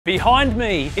Behind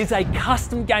me is a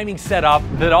custom gaming setup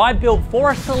that I built for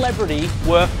a celebrity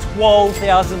worth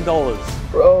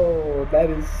 $12,000. Bro, that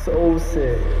is so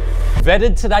sick.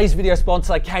 Vetted, today's video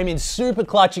sponsor, came in super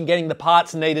clutch in getting the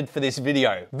parts needed for this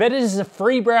video. Vetted is a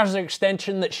free browser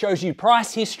extension that shows you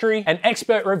price history and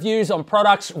expert reviews on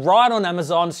products right on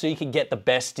Amazon so you can get the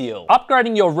best deal.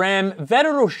 Upgrading your RAM,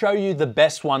 Vetted will show you the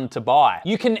best one to buy.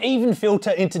 You can even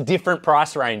filter into different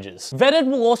price ranges. Vetted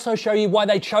will also show you why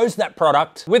they chose that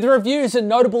product with reviews and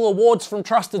notable awards from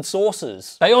trusted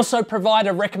sources. They also provide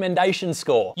a recommendation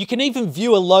score. You can even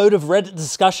view a load of Reddit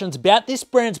discussions about this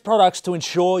brand's products to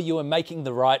ensure you are making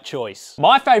the right choice.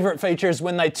 My favorite feature is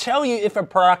when they tell you if a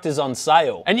product is on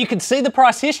sale, and you can see the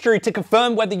price history to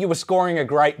confirm whether you were scoring a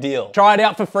great deal. Try it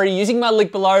out for free using my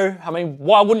link below. I mean,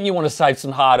 why wouldn't you want to save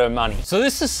some hard-earned money? So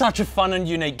this is such a fun and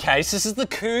unique case. This is the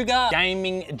Cougar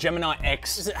Gemini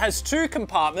X. It has two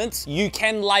compartments. You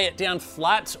can lay it down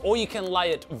flat or you can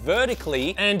lay it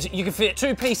vertically, and you can fit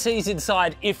two PCs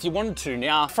inside if you wanted to.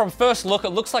 Now, from first look,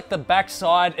 it looks like the back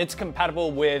side, it's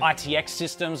compatible with RTX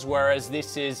systems, whereas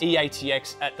this is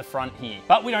RTX at the front here.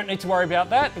 But we don't need to worry about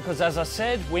that because, as I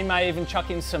said, we may even chuck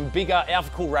in some bigger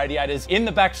Alphacool radiators in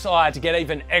the backside to get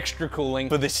even extra cooling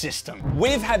for this system.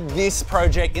 We've had this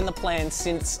project in the plan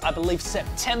since, I believe,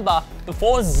 September,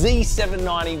 before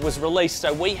Z790 was released.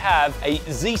 So we have a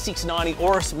Z690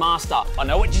 Aorus Master. I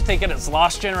know what you're thinking, it's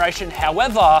last generation.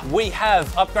 However, we have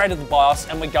upgraded the BIOS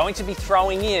and we're going to be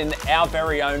throwing in our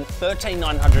very own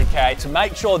 13900K to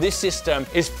make sure this system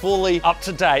is fully up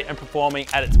to date and performing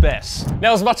at its best.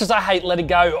 Now, as much as I hate letting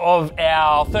go of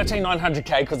our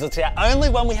 13900K because it's our only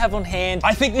one we have on hand,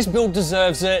 I think this build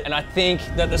deserves it, and I think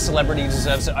that the celebrity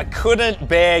deserves it. I couldn't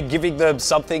bear giving them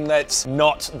something that's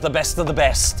not the best of the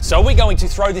best. So we're going to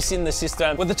throw this in the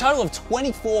system with a total of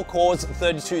 24 cores,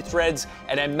 32 threads,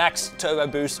 and a max turbo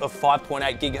boost of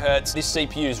 5.8 gigahertz. This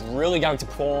CPU is really going to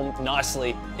perform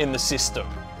nicely in the system.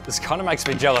 This kind of makes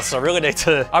me jealous. I really need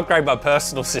to upgrade my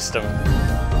personal system.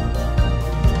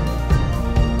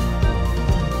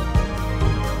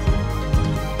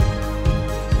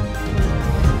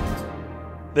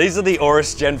 These are the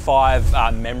Aorus Gen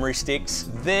 5 memory sticks.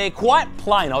 They're quite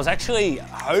plain. I was actually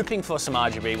hoping for some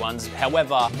RGB ones.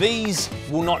 However, these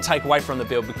will not take away from the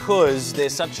build because they're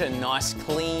such a nice,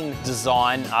 clean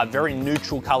design, very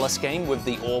neutral color scheme with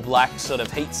the all black sort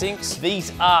of heat sinks.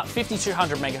 These are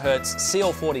 5200 megahertz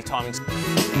CL40 timings.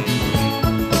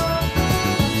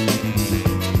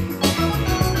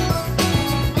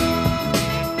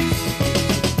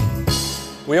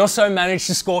 We also managed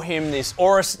to score him this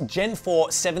Aorus Gen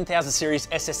 4 7000 series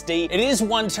SSD. It is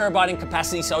 1 terabyte in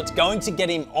capacity, so it's going to get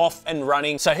him off and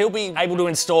running. So he'll be able to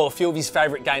install a few of his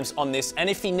favorite games on this. And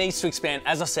if he needs to expand,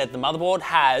 as I said, the motherboard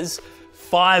has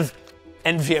 5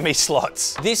 NVMe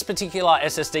slots. This particular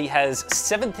SSD has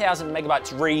 7,000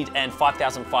 megabytes read and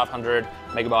 5,500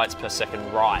 megabytes per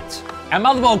second write. Our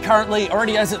motherboard currently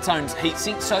already has its own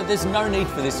heatsink, so there's no need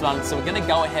for this one. So we're gonna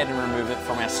go ahead and remove it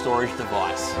from our storage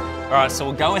device. All right, so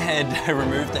we'll go ahead and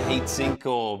remove the heatsink,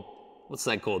 or what's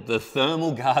that called? The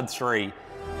Thermal Guard 3.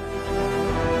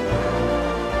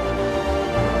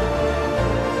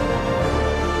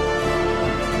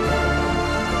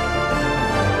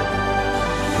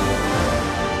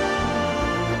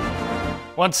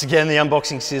 Once again, the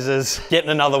unboxing scissors,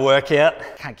 getting another workout.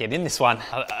 Can't get in this one.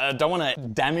 I don't want to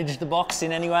damage the box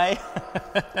in any way.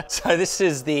 So this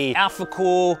is the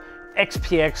Alphacool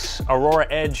XPX Aurora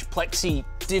Edge Plexi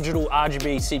digital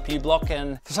RGB CPU block,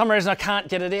 and for some reason I can't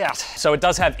get it out. So it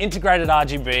does have integrated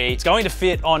RGB. It's going to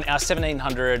fit on our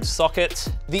 1700 socket.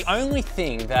 The only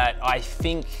thing that I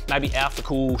think maybe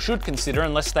Alphacool should consider,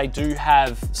 unless they do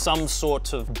have some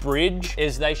sort of bridge,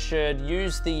 is they should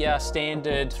use the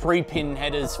standard 3-pin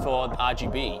headers for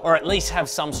RGB, or at least have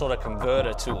some sort of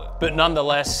converter to it. But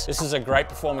nonetheless, this is a great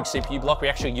performing CPU block. We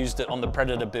actually used it on the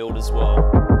Predator build as well.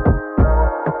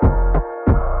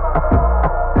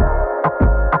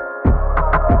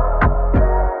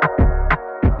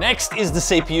 Next is the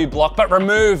CPU block, but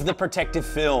remove the protective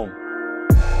film.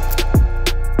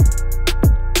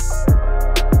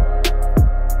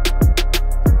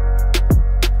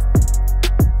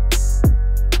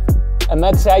 And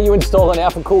that's how you install an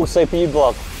Alphacool CPU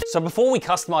block. So before we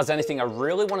customize anything, I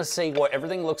really want to see what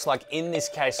everything looks like in this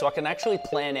case so I can actually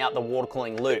plan out the water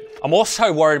cooling loop. I'm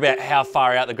also worried about how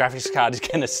far out the graphics card is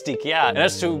going to stick out, and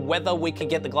as to whether we can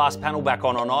get the glass panel back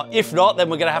on or not. If not, then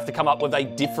we're going to have to come up with a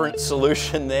different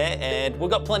solution there, and we've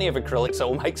got plenty of acrylic, so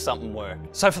we'll make something work.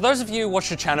 So for those of you who watch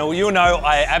the channel, you'll know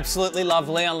I absolutely love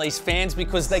Leon Lee's fans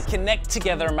because they connect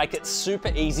together and make it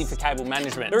super easy for cable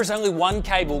management. There is only one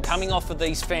cable coming off of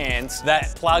these fans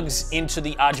that plugs into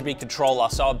the RGB controller,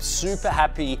 so I'm super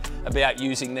happy about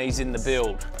using these in the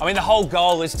build. I mean, the whole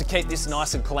goal is to keep this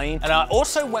nice and clean. And I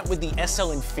also went with the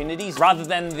SL Infinities rather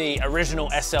than the original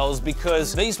SLs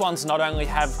because these ones not only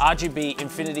have RGB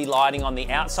infinity lighting on the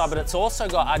outside, but it's also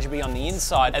got RGB on the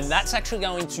inside. And that's actually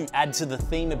going to add to the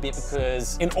theme a bit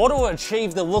because in order to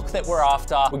achieve the look that we're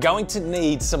after, we're going to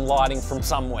need some lighting from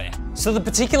somewhere. So the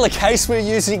particular case we're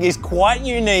using is quite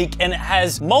unique and it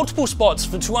has multiple spots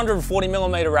for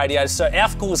 240mm radiators. So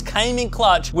Alphacool came in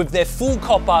clutch with their full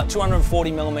copper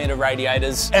 240mm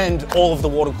radiators and all of the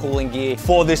water cooling gear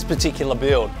for this particular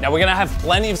build. Now we're gonna have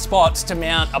plenty of spots to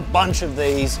mount a bunch of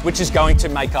these, which is going to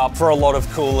make up for a lot of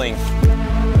cooling.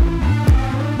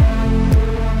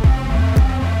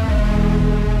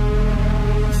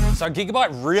 So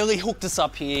Gigabyte really hooked us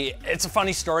up here. It's a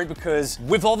funny story because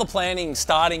with all the planning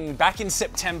starting back in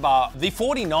September, the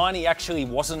 4090 actually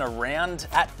wasn't around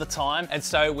at the time. And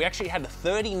so we actually had the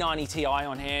 3090 Ti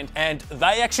on hand and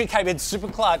they actually came in super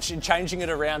clutch in changing it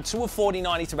around to a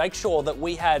 4090 to make sure that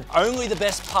we had only the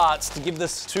best parts to give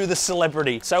this to the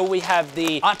celebrity. So we have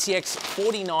the RTX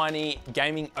 4090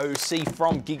 Gaming OC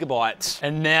from Gigabyte.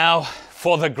 And now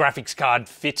for the graphics card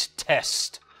fit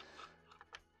test.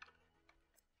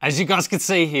 As you guys can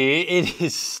see here, it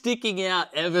is sticking out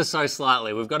ever so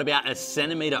slightly. We've got about a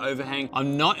centimeter overhang.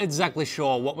 I'm not exactly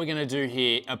sure what we're gonna do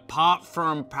here, apart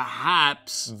from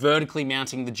perhaps vertically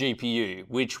mounting the GPU,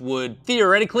 which would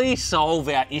theoretically solve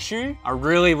our issue. I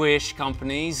really wish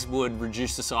companies would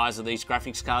reduce the size of these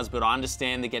graphics cards, but I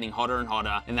understand they're getting hotter and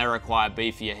hotter and they require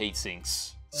beefier heat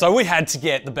sinks. So we had to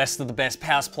get the best of the best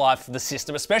power supply for the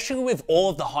system, especially with all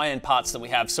of the high-end parts that we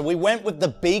have. So we went with the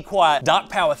Be Quiet Dark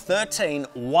Power 13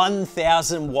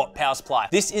 1000 watt power supply.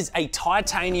 This is a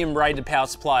titanium rated power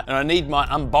supply, and I need my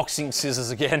unboxing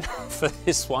scissors again for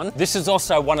this one. This is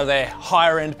also one of their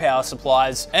higher end power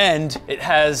supplies, and it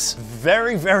has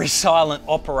very, very silent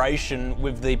operation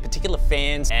with the particular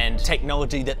fans and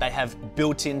technology that they have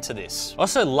built into this. I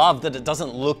also love that it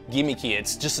doesn't look gimmicky.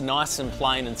 It's just nice and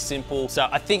plain and simple. So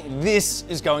I think this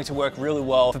is going to work really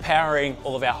well for powering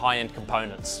all of our high-end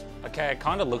components. Okay, it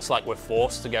kind of looks like we're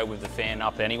forced to go with the fan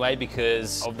up anyway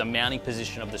because of the mounting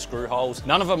position of the screw holes.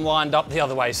 None of them lined up the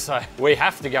other way, so we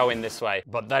have to go in this way,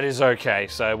 but that is okay.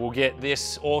 So we'll get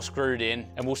this all screwed in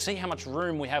and we'll see how much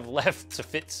room we have left to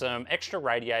fit some extra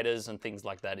radiators and things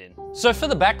like that in. So for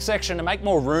the back section, to make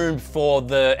more room for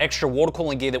the extra water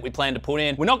cooling gear that we plan to put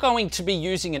in, we're not going to be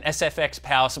using an SFX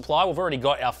power supply. We've already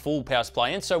got our full power supply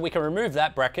in, so we can remove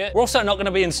that bracket. We're also not going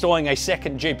to be installing a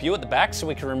second GPU at the back, so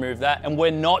we can remove that, and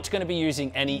we're not going to be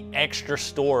using any extra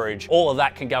storage. All of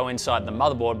that can go inside the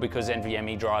motherboard because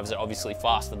NVMe drives are obviously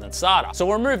faster than SATA. So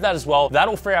we'll remove that as well.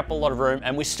 That'll free up a lot of room,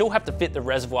 and we still have to fit the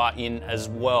reservoir in as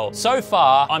well. So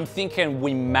far, I'm thinking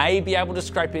we may be able to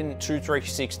scrape in two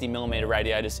 360mm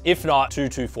radiators. If not, two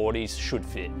 240s should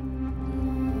fit.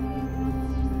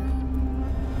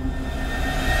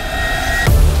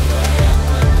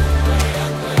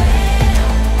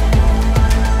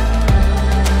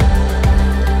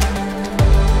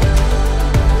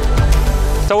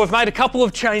 So we've made a couple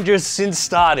of changes since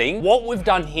starting. What we've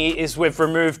done here is we've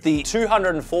removed the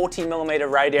 240mm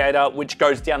radiator, which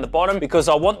goes down the bottom because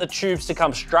I want the tubes to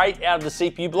come straight out of the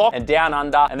CPU block and down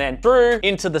under and then through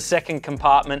into the second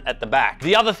compartment at the back.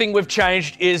 The other thing we've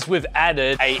changed is we've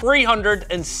added a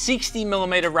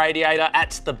 360mm radiator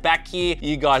at the back here.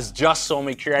 You guys just saw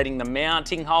me creating the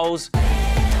mounting holes.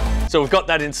 So we've got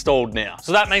that installed now.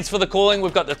 So that means for the cooling,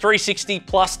 we've got the 360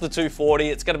 plus the 240.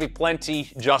 It's gonna be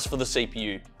plenty just for the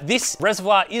CPU. This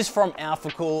reservoir is from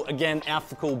Alphacool. Again,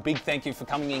 Alphacool, big thank you for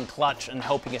coming in clutch and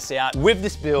helping us out with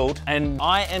this build. And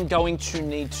I am going to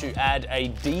need to add a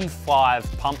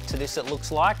D5 pump to this, it looks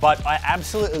like. But I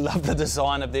absolutely love the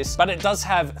design of this. But it does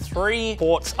have 3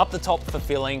 ports up the top for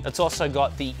filling. It's also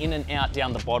got the in and out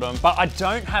down the bottom. But I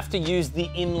don't have to use the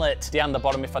inlet down the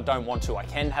bottom if I don't want to. I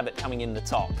can have it coming in the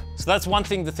top. So that's one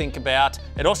thing to think about.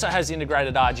 It also has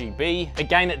integrated RGB.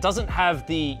 Again, it doesn't have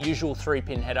the usual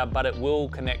 3-pin header, but it will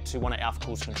connect to one of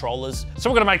Alphacool's controllers. So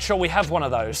we're gonna make sure we have one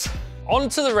of those.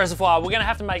 Onto the reservoir, we're gonna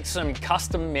have to make some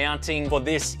custom mounting for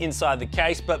this inside the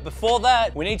case, but before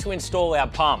that, we need to install our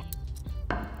pump.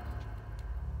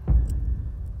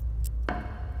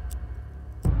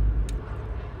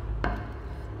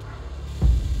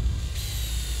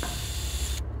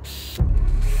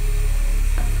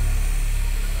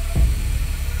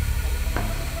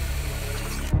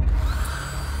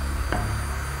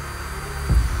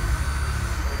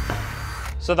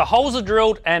 So the holes are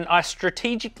drilled and I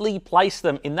strategically placed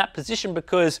them in that position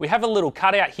because we have a little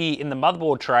cutout here in the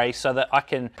motherboard tray so that I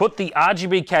can put the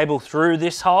RGB cable through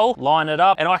this hole, line it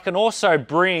up, and I can also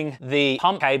bring the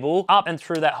pump cable up and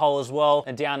through that hole as well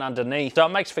and down underneath. So it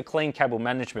makes for clean cable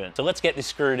management. So let's get this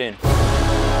screwed in.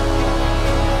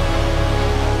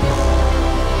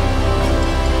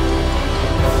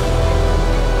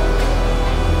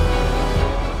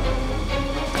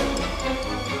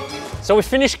 So we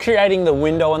finished creating the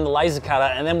window and the laser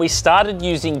cutter, and then we started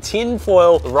using tin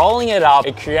foil, rolling it up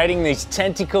and creating these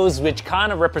tentacles, which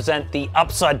kind of represent the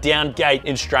upside down gate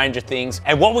in Stranger Things.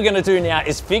 And what we're gonna do now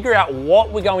is figure out what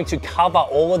we're going to cover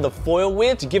all of the foil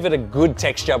with to give it a good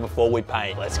texture before we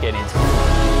paint. Let's get into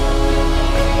it.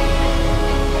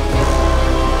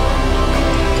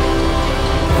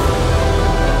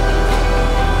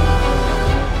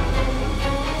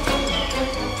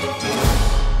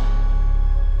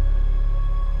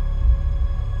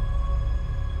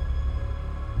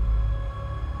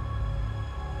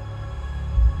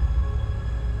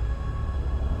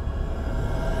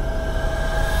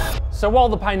 So while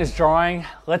the paint is drying,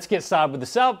 let's get started with the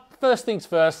setup. First things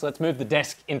first, let's move the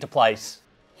desk into place.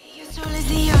 Your soul is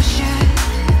the ocean,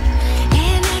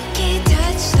 and I can't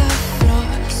touch the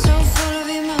floor. So full of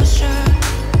emotion,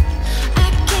 I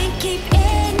can't keep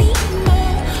any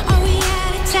more. Are we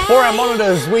out of time? For our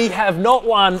monitors, we have not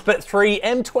one, but three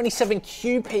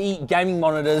M27QP gaming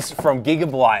monitors from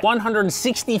Gigabyte.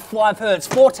 165 Hz,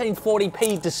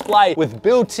 1440p display with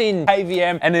built-in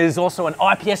KVM, and it is also an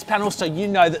IPS panel, so you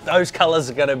know that those colors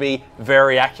are gonna be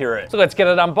very accurate. So let's get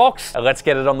it unboxed and let's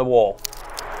get it on the wall.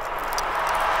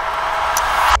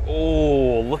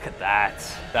 Oh, look at that.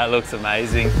 That looks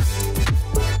amazing.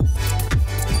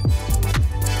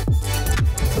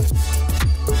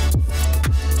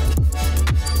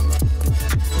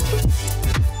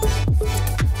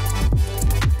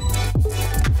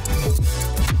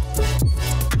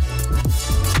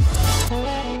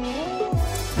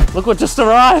 Look what just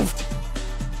arrived.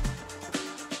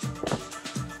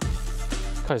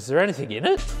 God, is there anything in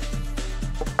it?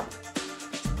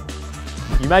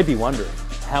 You may be wondering,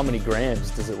 how many grams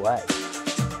does it weigh?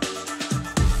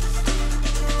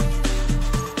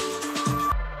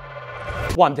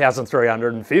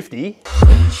 $1,350.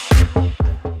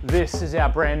 This is our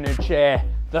brand new chair,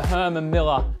 the Herman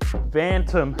Miller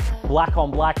Bantam black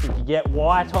on black. You can get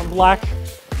white on black,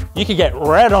 you can get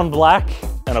red on black,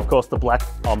 and of course the black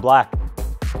on black.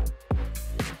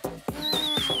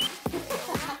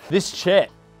 This chair,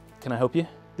 can I help you?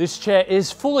 This chair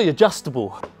is fully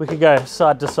adjustable. We could go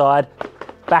side to side,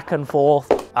 back and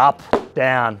forth, up,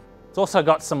 down. It's also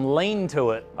got some lean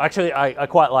to it. Actually, I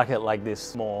quite like it like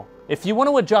this more. If you want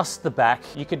to adjust the back,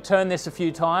 you could turn this a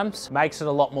few times, makes it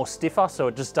a lot more stiffer so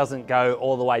it just doesn't go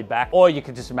all the way back, or you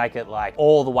could just make it like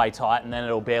all the way tight and then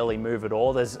it'll barely move at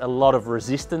all. There's a lot of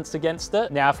resistance against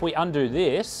it. Now, if we undo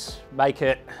this, make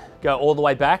it go all the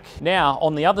way back. Now,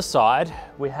 on the other side,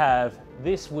 we have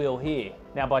this wheel here.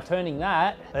 Now, by turning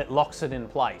that, it locks it in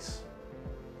place.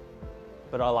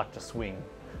 But I like to swing.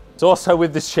 So also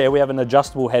with this chair, we have an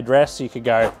adjustable headrest, so you could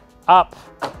go up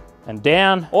and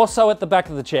down. Also at the back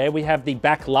of the chair, we have the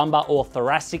back lumbar or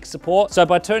thoracic support. So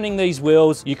by turning these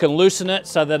wheels, you can loosen it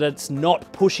so that it's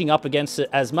not pushing up against it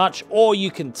as much, or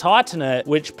you can tighten it,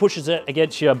 which pushes it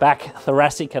against your back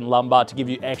thoracic and lumbar to give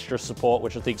you extra support,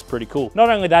 which I think is pretty cool.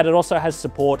 Not only that, it also has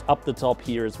support up the top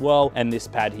here as well, and this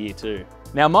pad here too.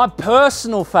 Now, my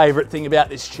personal favorite thing about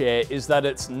this chair is that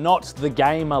it's not the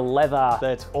gamer leather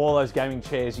that all those gaming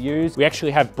chairs use. We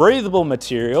actually have breathable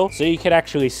material, so you can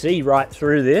actually see right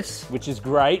through this, which is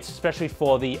great, especially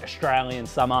for the Australian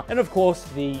summer. And of course,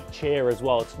 the chair as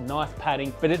well. It's nice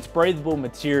padding, but it's breathable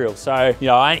material. So, you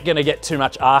know, I ain't gonna get too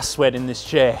much arse sweat in this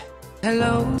chair.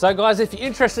 Hello. So guys, if you're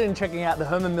interested in checking out the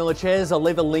Herman Miller chairs, I'll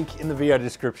leave a link in the video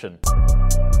description.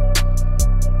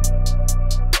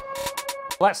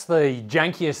 That's the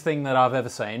jankiest thing that I've ever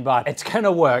seen, but it's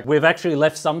gonna work. We've actually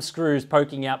left some screws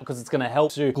poking out because it's gonna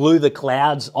help to glue the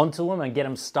clouds onto them and get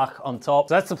them stuck on top.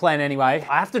 So that's the plan anyway.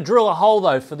 I have to drill a hole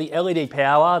though for the LED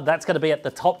power. That's gonna be at the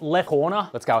top left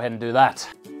corner. Let's go ahead and do that.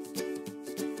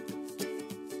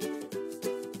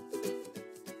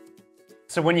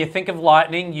 So when you think of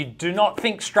lightning, you do not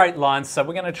think straight lines, so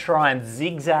we're gonna try and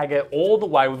zigzag it all the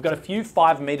way. We've got a few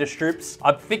 5-meter strips.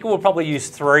 I think we'll probably use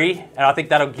 3, and I think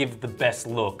that'll give the best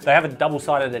look. They have a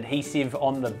double-sided adhesive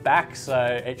on the back,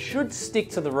 so it should stick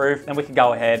to the roof, and we can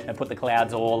go ahead and put the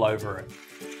clouds all over it.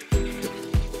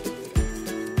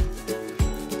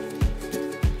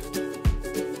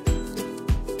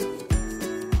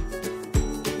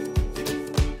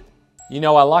 You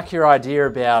know, I like your idea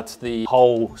about the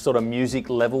whole sort of music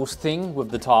levels thing with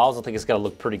the tiles. I think it's gonna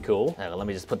look pretty cool. Hang on, let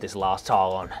me just put this last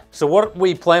tile on. So what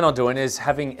we plan on doing is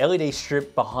having LED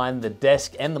strip behind the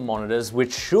desk and the monitors,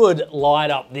 which should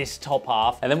light up this top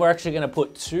half. And then we're actually gonna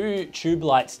put 2 tube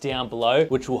lights down below,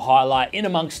 which will highlight in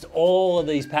amongst all of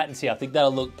these patterns here. I think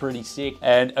that'll look pretty sick.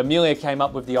 And Amelia came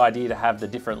up with the idea to have the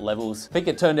different levels. I think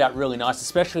it turned out really nice,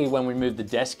 especially when we moved the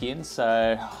desk in.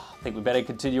 So I think we better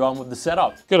continue on with the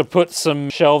setup. Got to put some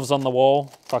shelves on the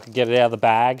wall if I can get it out of the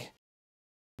bag.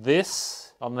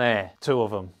 This on there, 2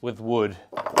 of them with wood.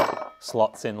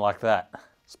 Slots in like that.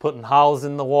 Just putting holes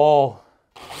in the wall.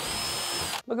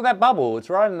 Look at that bubble, it's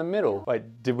right in the middle.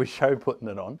 Wait, did we show putting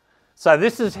it on? So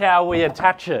this is how we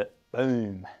attach it.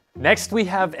 Boom. Next we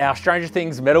have our Stranger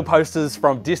Things metal posters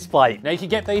from Display. Now you can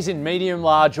get these in medium,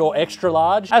 large or extra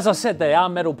large. As I said, they are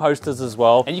metal posters as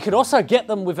well. And you could also get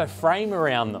them with a frame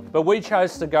around them. But we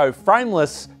chose to go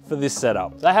frameless for this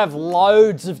setup. They have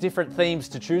loads of different themes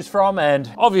to choose from,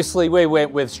 and obviously we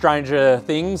went with Stranger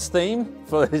Things theme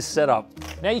for this setup.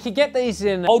 Now you can get these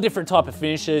in all different type of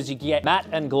finishes. You can get matte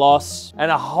and gloss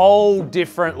and a whole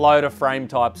different load of frame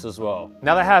types as well.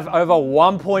 Now they have over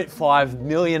 1.5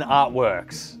 million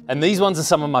artworks, and these ones are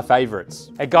some of my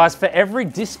favorites. Hey guys, for every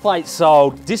Display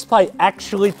sold, Display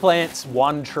actually plants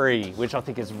 1 tree, which I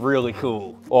think is really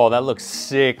cool. Oh, that looks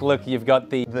sick. Look, you've got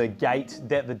the gate,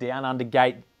 the down under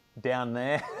gate down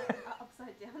there.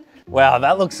 Upside down. Wow,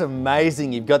 that looks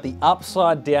amazing. You've got the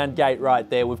upside down gate right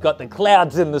there. We've got the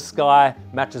clouds in the sky,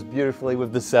 matches beautifully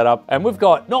with the setup. And we've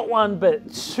got not 1,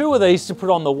 but 2 of these to put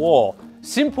on the wall.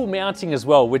 Simple mounting as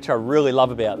well, which I really love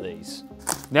about these.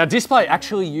 Now Display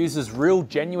actually uses real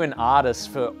genuine artists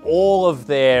for all of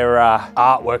their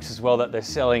artworks as well that they're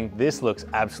selling. This looks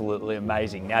absolutely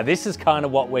amazing. Now this is kind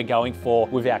of what we're going for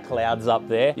with our clouds up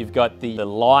there. You've got the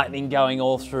lightning going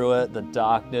all through it, the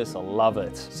darkness, I love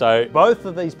it. So both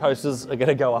of these posters are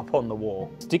gonna go up on the wall.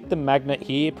 Stick the magnet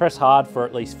here, press hard for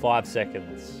at least 5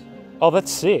 seconds. Oh,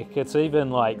 that's sick. It's even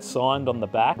like signed on the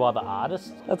back by the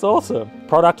artist. That's awesome.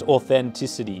 Product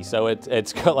authenticity. So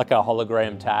it's got like a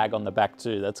hologram tag on the back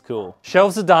too. That's cool.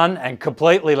 Shelves are done and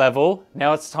completely level.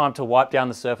 Now it's time to wipe down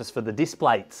the surface for the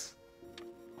displays.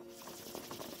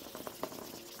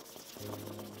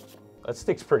 That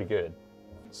sticks pretty good.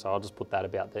 So I'll just put that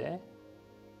about there.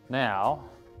 Now,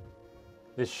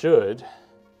 this should.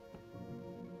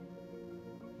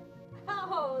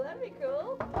 Oh, that'd be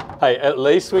cool. Hey, at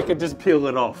least we could just peel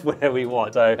it off where we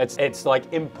want. So it's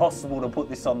like impossible to put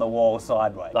this on the wall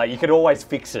sideways. Like you could always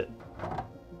fix it.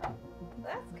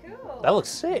 That's cool. That looks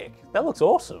sick. That looks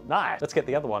awesome. Nice. Let's get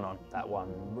the other one on. That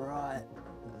one right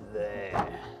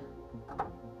there.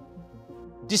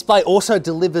 Display also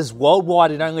delivers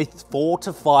worldwide in only 4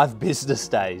 to 5 business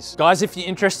days. Guys, if you're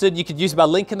interested, you could use my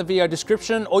link in the video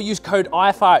description or use code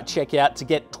IFR at checkout to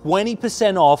get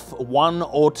 20% off 1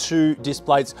 or 2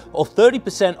 displays or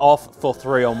 30% off for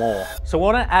 3 or more. So I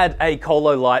want to add a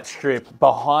colo light strip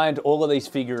behind all of these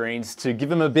figurines to give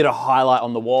them a bit of highlight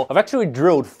on the wall. I've actually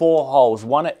drilled 4 holes,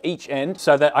 1 at each end,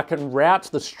 so that I can route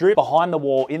the strip behind the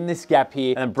wall in this gap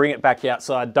here and bring it back out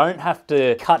so I don't have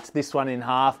to cut this one in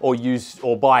half or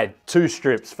buy 2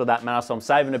 strips for that matter, so I'm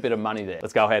saving a bit of money there.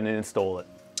 Let's go ahead and install it.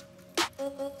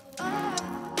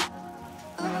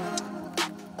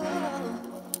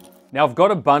 Now I've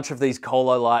got a bunch of these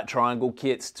Colo Light triangle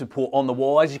kits to put on the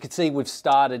wall. As you can see, we've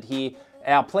started here.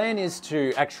 Our plan is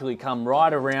to actually come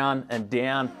right around and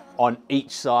down on each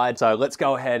side. So let's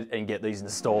go ahead and get these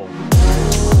installed.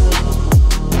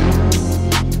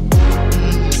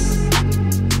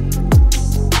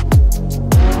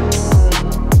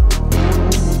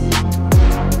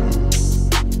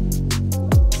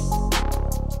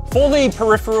 For the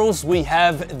peripherals, we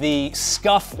have the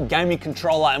Scuff gaming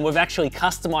controller, and we've actually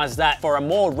customized that for a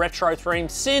more retro theme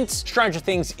since Stranger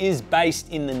Things is based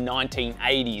in the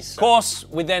 1980s. Of course,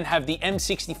 we then have the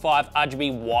M65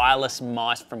 RGB wireless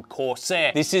mice from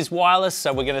Corsair. This is wireless,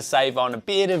 so we're gonna save on a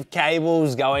bit of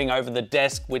cables going over the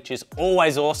desk, which is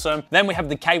always awesome. Then we have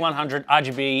the K100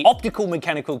 RGB optical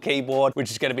mechanical keyboard,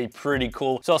 which is gonna be pretty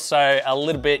cool. It's also a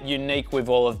little bit unique with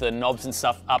all of the knobs and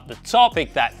stuff up the top. I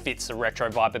think that fits the retro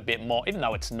vibe a bit more, even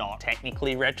though it's not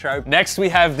technically retro. Next, we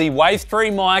have the Wave 3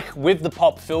 mic with the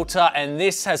pop filter, and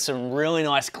this has some really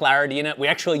nice clarity in it. We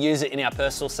actually use it in our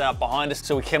personal setup behind us,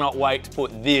 so we cannot wait to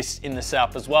put this in the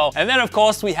setup as well. And then of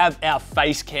course, we have our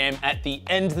face cam at the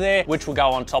end there, which will go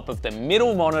on top of the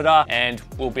middle monitor, and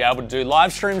we'll be able to do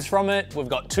live streams from it. We've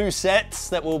got 2 sets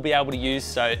that we'll be able to use,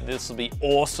 so this will be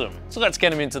awesome. So let's get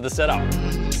them into the setup.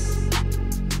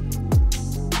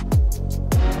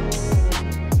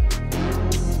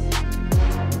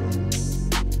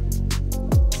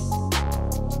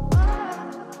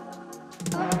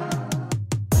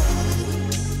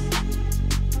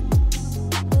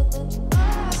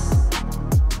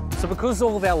 because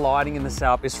all of our lighting in the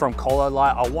setup is from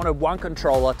ColoLight, I wanted one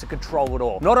controller to control it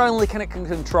all. Not only can it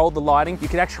control the lighting, you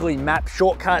can actually map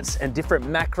shortcuts and different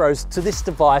macros to this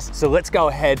device. So let's go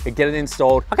ahead and get it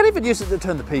installed. I can even use it to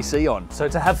turn the PC on. So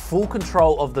to have full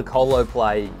control of the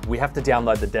ColoPlay, we have to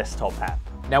download the desktop app.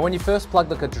 Now, when you first plug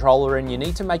the controller in, you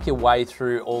need to make your way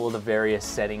through all of the various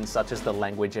settings, such as the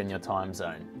language and your time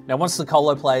zone. Now, once the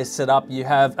ColoPlay is set up, you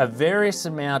have a various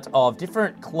amount of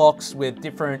different clocks with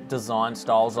different design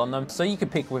styles on them. So you can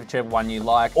pick whichever one you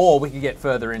like, or we can get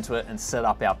further into it and set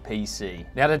up our PC.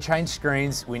 Now, to change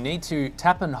screens, we need to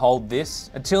tap and hold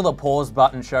this until the pause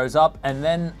button shows up, and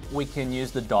then we can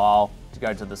use the dial to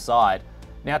go to the side.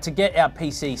 Now, to get our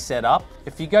PC set up,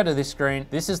 if you go to this screen,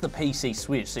 this is the PC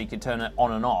switch, so you can turn it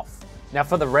on and off. Now,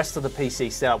 for the rest of the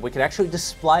PC setup, we can actually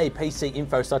display PC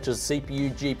info such as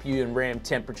CPU, GPU, and RAM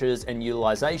temperatures and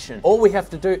utilization. All we have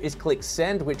to do is click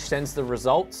send, which sends the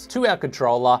results to our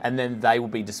controller, and then they will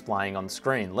be displaying on the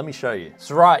screen. Let me show you.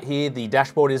 So right here, the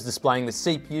dashboard is displaying the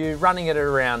CPU, running it at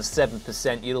around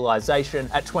 7% utilization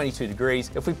at 22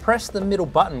 degrees. If we press the middle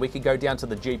button, we can go down to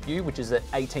the GPU, which is at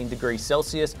 18 degrees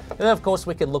Celsius. And then of course,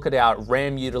 we can look at our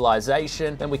RAM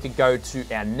utilization. Then we could go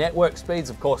to our network speeds.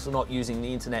 Of course, we're not using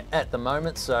the internet at the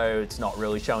moment, so it's not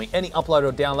really showing any upload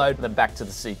or download. Then back to the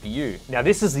CPU. Now,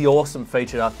 this is the awesome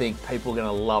feature I think people are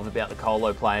gonna love about the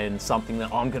ColoPlay, and something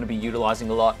that I'm gonna be utilizing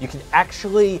a lot. You can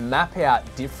actually map out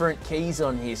different keys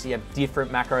on here, so you have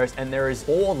different macros, and there is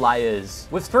 4 layers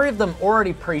with 3 of them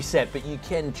already preset, but you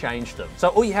can change them. So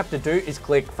all you have to do is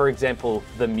click, for example,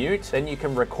 the mute, then you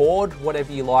can record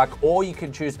whatever you like, or you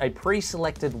can choose a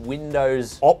pre-selected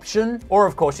Windows option, or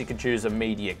of course you can choose a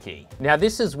media key. Now,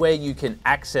 this is where you can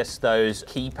access those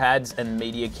keypads and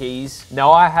media keys.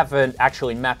 Now, I haven't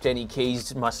actually mapped any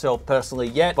keys myself personally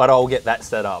yet, but I'll get that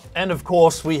set up. And of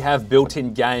course, we have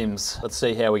built-in games. Let's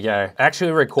see how we go. It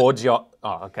actually records your,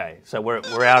 oh, okay. So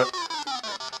we're out.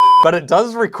 But it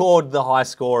does record the high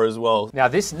score as well. Now,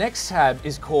 this next tab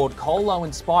is called Colo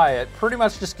Inspire. It pretty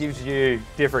much just gives you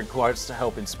different quotes to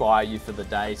help inspire you for the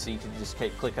day. So you can just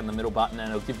keep clicking the middle button and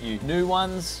it'll give you new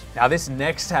ones. Now, this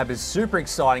next tab is super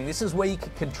exciting. This is where you can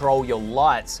control your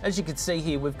lights. As you can see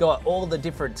here, we've got all the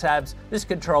different tabs. This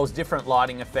controls different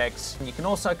lighting effects. You can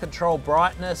also control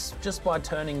brightness just by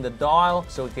turning the dial.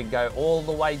 So we can go all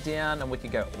the way down and we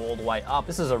can go all the way up.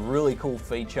 This is a really cool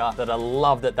feature that I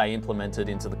love that they implemented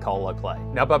into the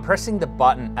ColoPlay. Now, by pressing the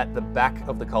button at the back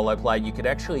of the ColoPlay, you could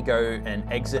actually go and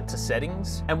exit to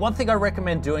settings. And one thing I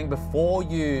recommend doing before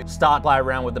you start play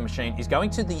around with the machine is going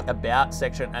to the About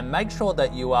section and make sure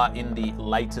that you are in the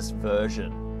latest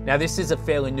version. Now, this is a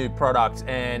fairly new product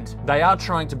and they are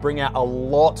trying to bring out a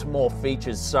lot more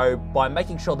features. So by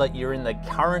making sure that you're in the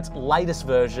current latest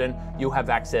version, you'll have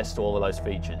access to all of those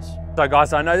features. So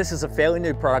guys, I know this is a fairly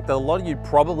new product that a lot of you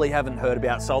probably haven't heard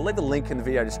about, so I'll leave a link in the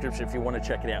video description if you want to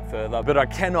check it out further, but I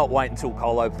cannot wait until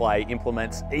ColoPlay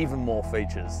implements even more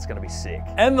features. It's gonna be sick.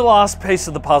 And the last piece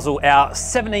of the puzzle, our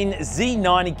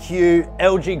 17Z90Q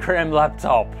LG Cram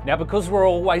laptop. Now, because we're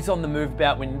always on the move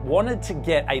about, we wanted to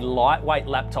get a lightweight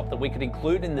laptop that we could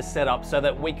include in the setup so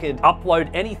that we could upload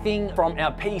anything from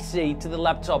our PC to the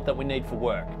laptop that we need for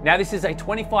work. Now, this is a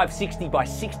 2560 by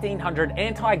 1600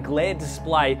 anti-glare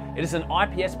display. It is an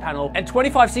IPS panel, and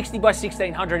 2560 by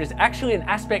 1600 is actually an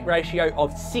aspect ratio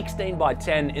of 16 by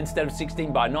 10 instead of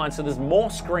 16 by 9, so there's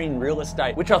more screen real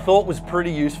estate, which I thought was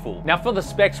pretty useful. Now, for the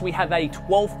specs, we have a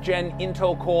 12th gen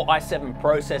Intel Core i7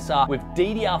 processor with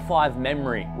DDR5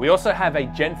 memory. We also have a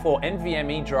Gen 4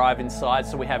 NVMe drive inside,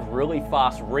 so we have really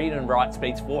fast read and write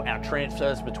speeds for our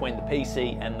transfers between the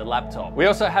PC and the laptop. We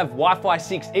also have Wi-Fi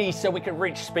 6E, so we can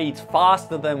reach speeds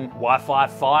faster than Wi-Fi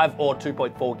 5 or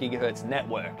 2.4 gigahertz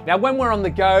network. Now, when we're on the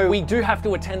go, we do have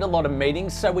to attend a lot of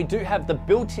meetings, so we do have the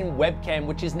built-in webcam,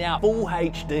 which is now full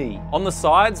HD. On the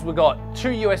sides, we've got 2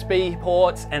 USB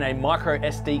ports and a micro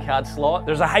SD card slot.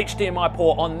 There's a HDMI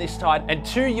port on this side and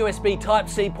 2 USB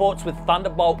Type-C ports with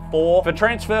Thunderbolt 4 for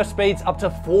transfer speeds up to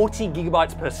 40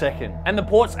 gigabytes per second. And the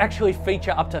ports actually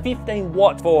feature up to 15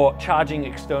 watts for charging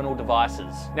external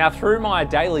devices. Now, through my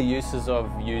daily uses of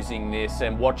using this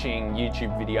and watching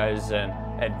YouTube videos and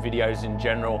videos in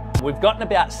general, we've gotten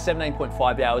about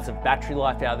 17.5 hours of battery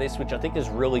life out of this, which I think is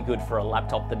really good for a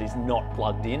laptop that is not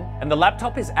plugged in. And the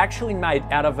laptop is actually made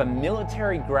out of a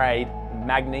military grade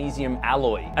magnesium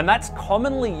alloy, and that's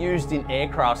commonly used in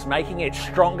aircrafts, making it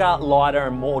stronger, lighter,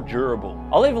 and more durable.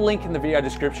 I'll leave a link in the video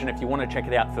description if you want to check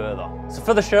it out further. So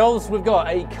for the shelves, we've got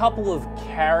a couple of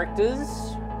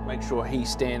characters. Make sure he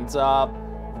stands up.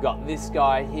 We've got this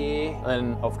guy here,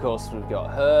 and of course we've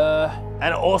got her.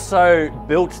 And also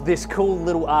built this cool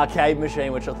little arcade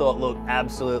machine, which I thought looked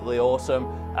absolutely awesome.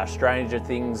 are Stranger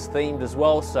Things themed as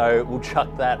well, so we'll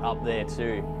chuck that up there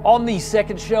too. On the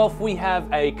second shelf, we have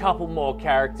a couple more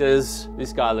characters.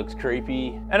 This guy looks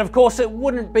creepy. And of course, it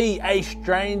wouldn't be a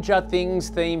Stranger Things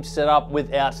themed setup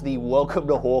without the Welcome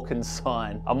to Hawkins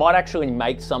sign. I might actually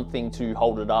make something to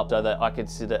hold it up so that I could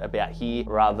sit it about here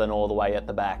rather than all the way at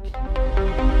the back.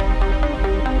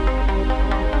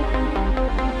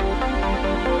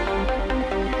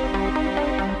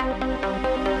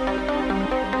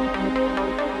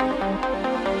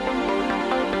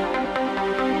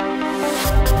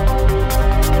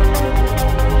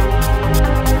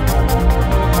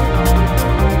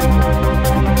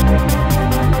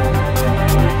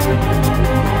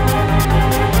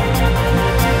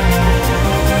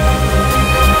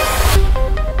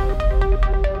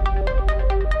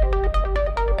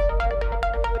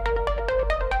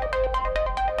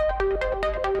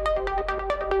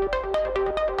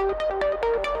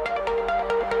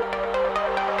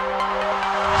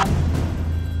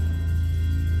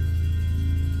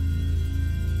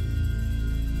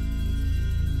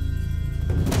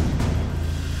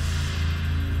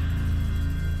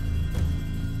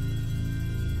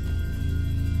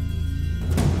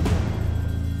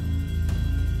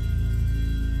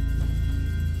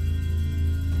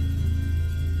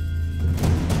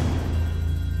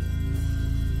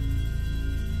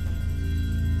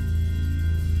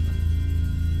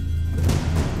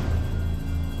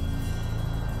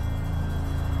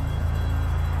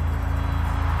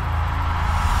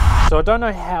 So I don't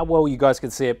know how well you guys can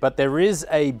see it, but there is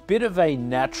a bit of a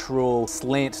natural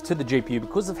slant to the GPU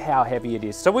because of how heavy it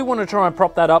is. So we want to try and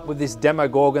prop that up with this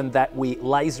Demogorgon that we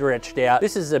laser etched out.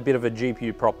 This is a bit of a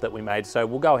GPU prop that we made, so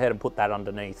we'll go ahead and put that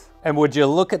underneath. And would you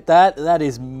look at that? That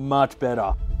is much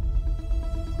better.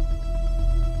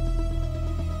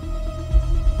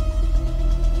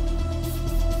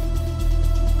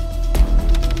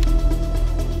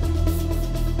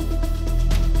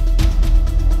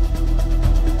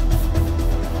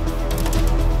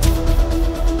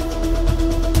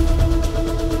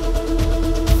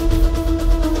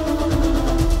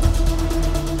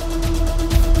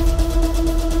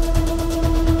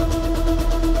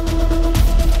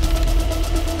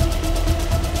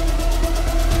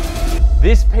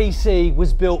 This PC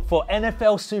was built for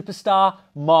NFL superstar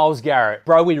Myles Garrett.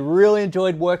 Bro, we really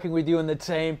enjoyed working with you and the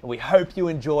team, and we hope you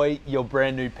enjoy your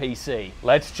brand new PC.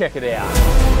 Let's check it out.